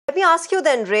Let me ask you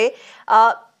then, Ray.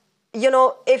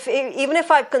 If even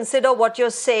if I consider what you're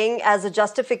saying as a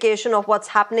justification of what's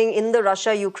happening in the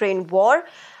Russia-Ukraine war,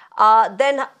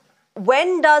 then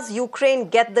when does Ukraine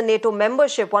get the NATO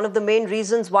membership? One of the main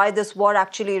reasons why this war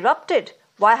actually erupted.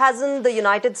 Why hasn't the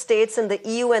United States and the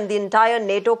EU and the entire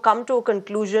NATO come to a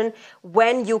conclusion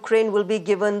when Ukraine will be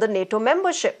given the NATO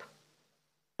membership?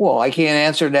 Well, I can't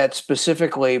answer that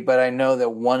specifically, but I know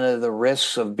that one of the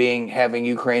risks of having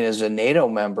Ukraine as a NATO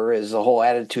member is the whole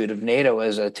attitude of NATO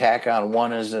as an attack on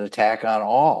one is an attack on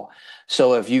all.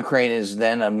 So if Ukraine is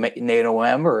then a NATO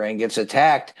member and gets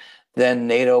attacked, then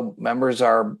NATO members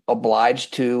are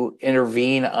obliged to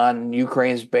intervene on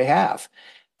Ukraine's behalf.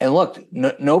 And look,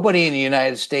 nobody in the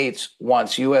United States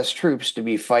wants U.S. troops to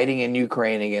be fighting in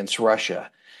Ukraine against Russia.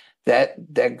 That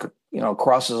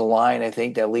crosses a line, I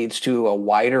think, that leads to a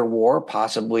wider war,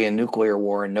 possibly a nuclear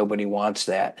war, and nobody wants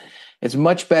that. It's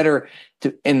much better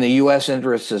in the U.S.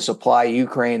 interest to supply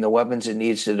Ukraine the weapons it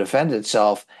needs to defend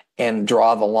itself and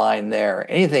draw the line there.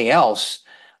 Anything else,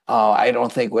 I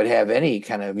don't think would have any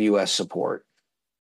kind of U.S. support.